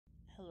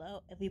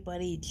Hello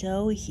everybody,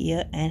 Joe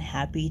here and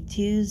happy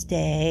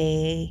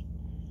Tuesday.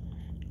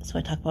 So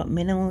I talk about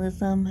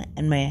minimalism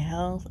and my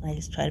health, and I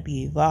just try to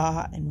be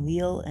raw and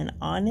real and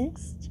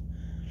honest.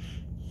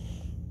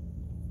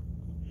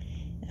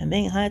 If I'm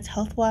being honest,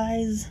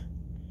 health-wise,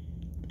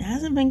 it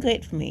hasn't been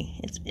great for me.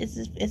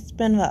 It's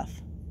been rough.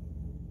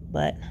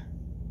 But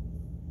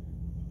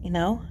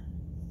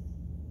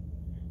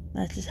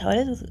that's just how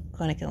it is with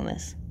chronic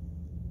illness.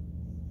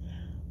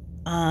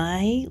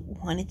 I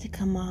wanted to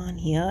come on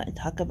here and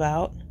talk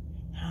about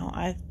how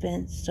I've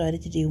been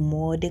started to do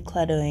more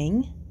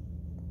decluttering.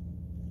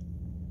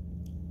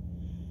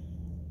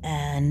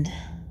 And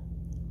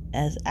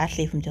as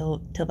Ashley from Till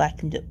Back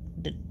Can Do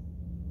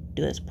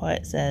This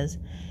part says,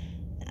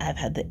 I've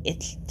had the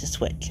itch to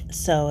switch.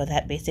 So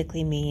that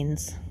basically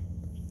means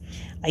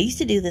I used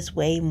to do this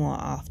way more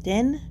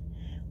often,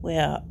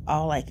 where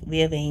I'll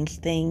rearrange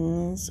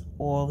things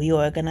or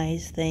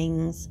reorganize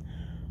things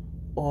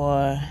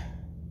or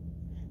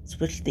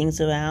switch things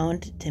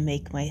around to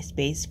make my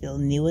space feel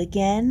new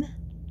again.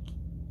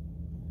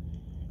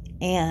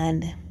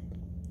 And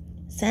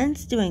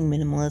since doing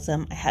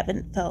minimalism, I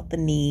haven't felt the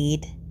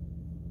need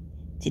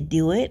to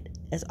do it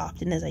as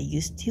often as I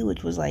used to,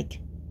 which was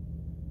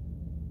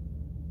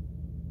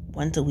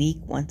once a week,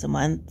 once a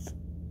month.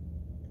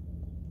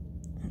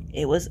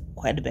 It was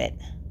quite a bit.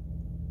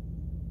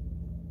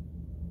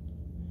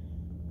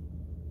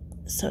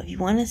 So if you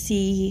want to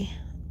see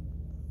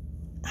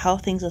how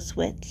things are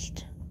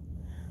switched,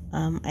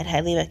 I'd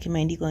highly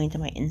recommend you going to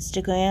my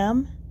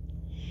Instagram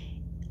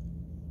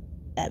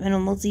at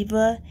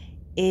minimalzebra.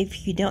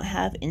 If you don't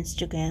have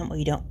Instagram or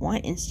you don't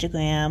want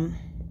Instagram,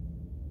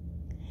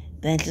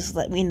 then just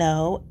let me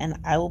know and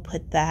I will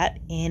put that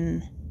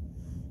in.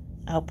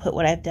 I'll put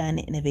what I've done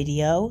in a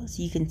video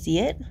so you can see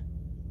it.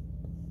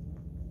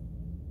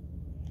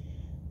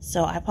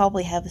 So I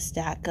probably have a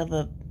stack of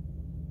a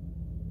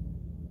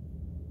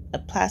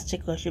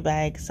plastic grocery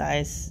bag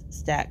size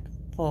stack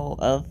full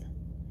of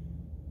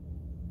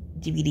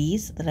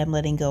DVDs that I'm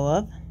letting go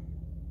of.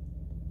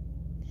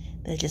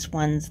 They're just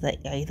ones that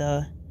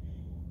either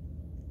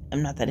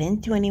I'm not that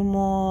into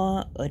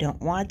anymore, or don't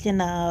watch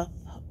enough,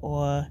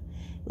 or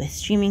with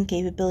streaming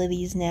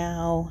capabilities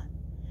now,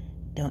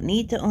 don't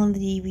need to own the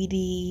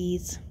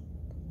DVDs.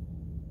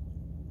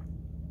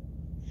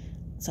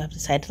 So I've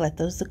decided to let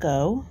those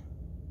go.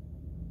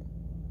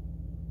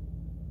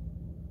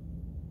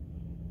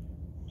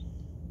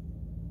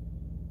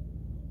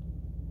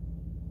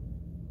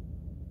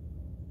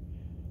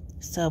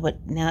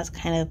 But now it's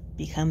kind of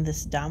become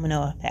this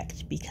domino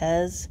effect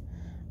because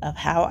of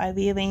how I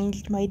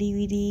rearranged my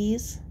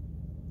DVDs.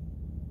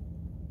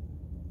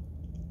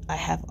 I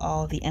have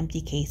all the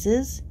empty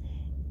cases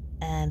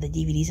and the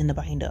DVDs in the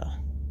binder.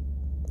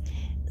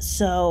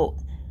 So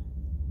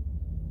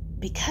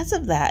because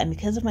of that and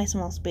because of my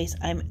small space,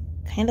 I'm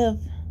kind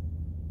of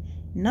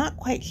not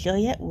quite sure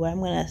yet where I'm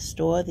going to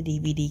store the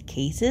DVD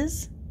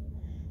cases,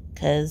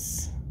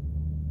 because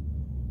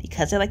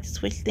I like to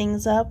switch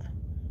things up.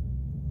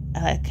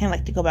 I kind of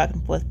like to go back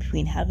and forth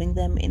between having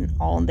them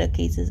all in their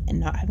cases and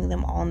not having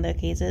them all in their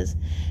cases.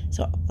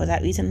 So for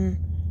that reason,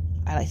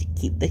 I like to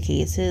keep the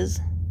cases,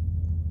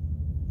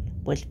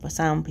 which for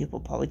some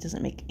people probably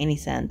doesn't make any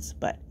sense,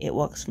 but it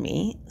works for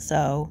me.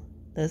 So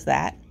there's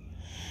that.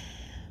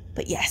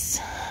 But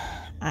yes,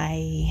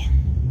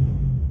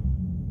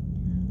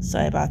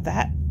 sorry about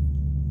that.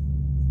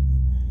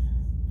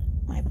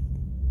 My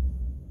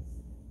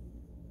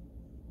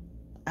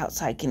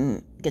outside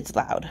gets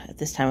loud at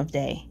this time of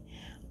day.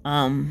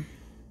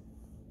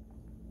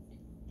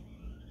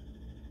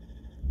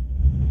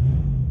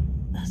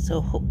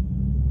 So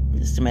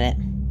just a minute.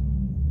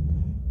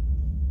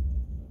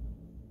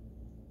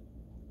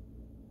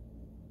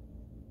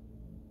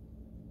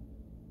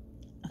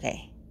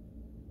 Okay.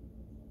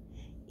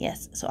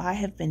 Yes, so I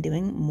have been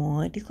doing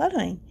more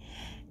decluttering,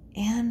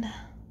 and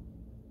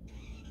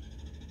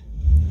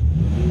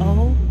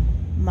oh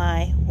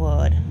my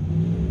word.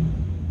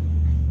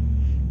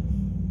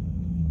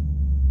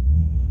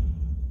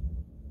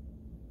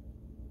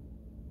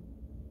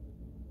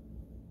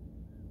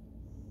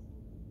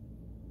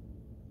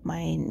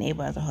 My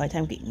neighbor has a hard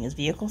time getting his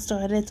vehicle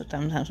started, so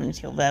sometimes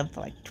he'll rev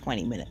for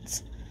 20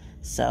 minutes.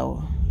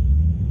 So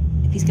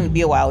if he's going to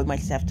be a while, we might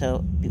just have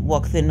to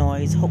walk through the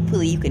noise.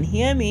 Hopefully you can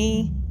hear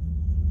me.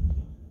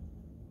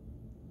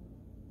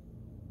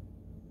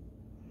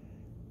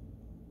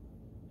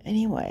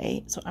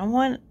 Anyway, so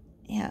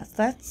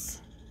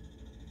that's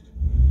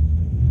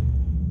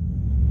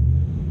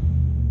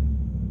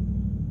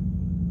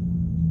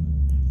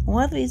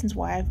one of the reasons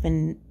why I've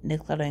been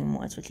decluttering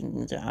more and switching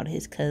things around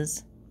is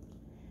because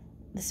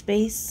the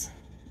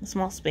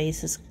small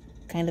space has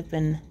kind of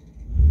been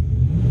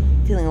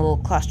feeling a little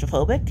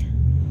claustrophobic.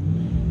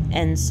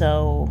 And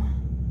so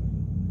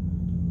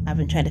I've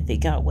been trying to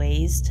figure out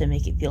ways to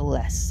make it feel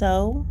less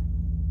so.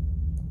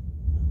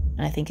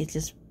 And I think it's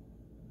just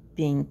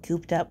being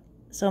cooped up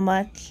so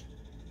much.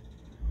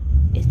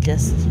 It's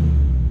just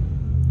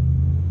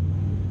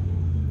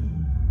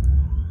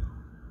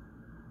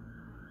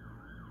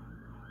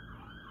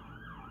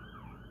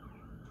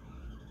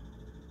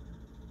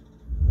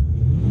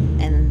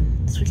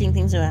switching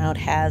things around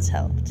has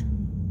helped.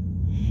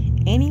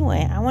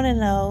 Anyway, I want to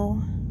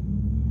know,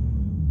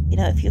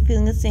 if you're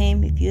feeling the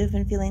same, if you've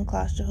been feeling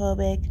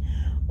claustrophobic,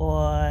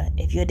 or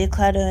if you're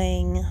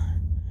decluttering,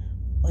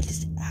 or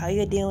just how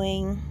you're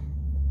doing.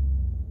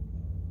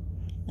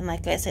 And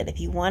like I said,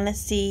 if you want to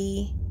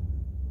see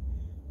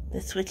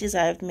the switches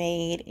I've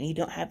made and you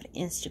don't have an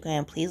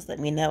Instagram, please let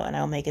me know and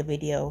I'll make a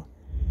video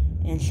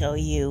and show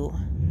you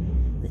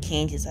the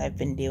changes I've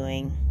been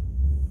doing.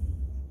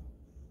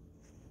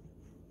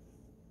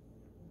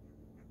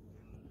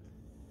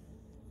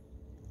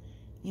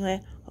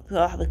 Anyway, hope you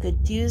all have a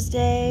good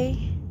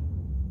Tuesday.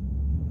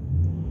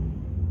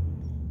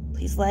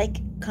 Please like,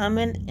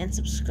 comment, and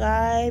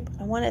subscribe.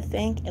 I want to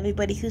thank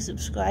everybody who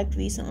subscribed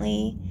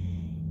recently.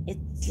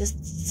 It's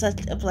just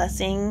such a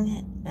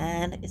blessing,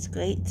 and it's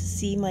great to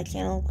see my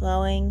channel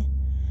growing.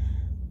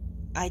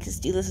 I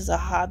just do this as a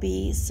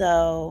hobby,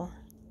 so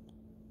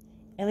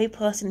every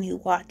person who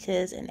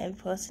watches and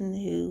every person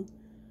who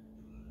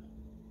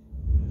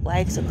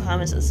likes or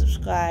comments or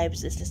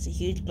subscribes is just a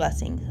huge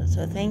blessing.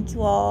 So thank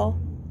you all,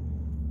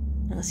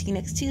 and I'll see you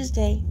next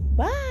Tuesday.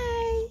 Bye!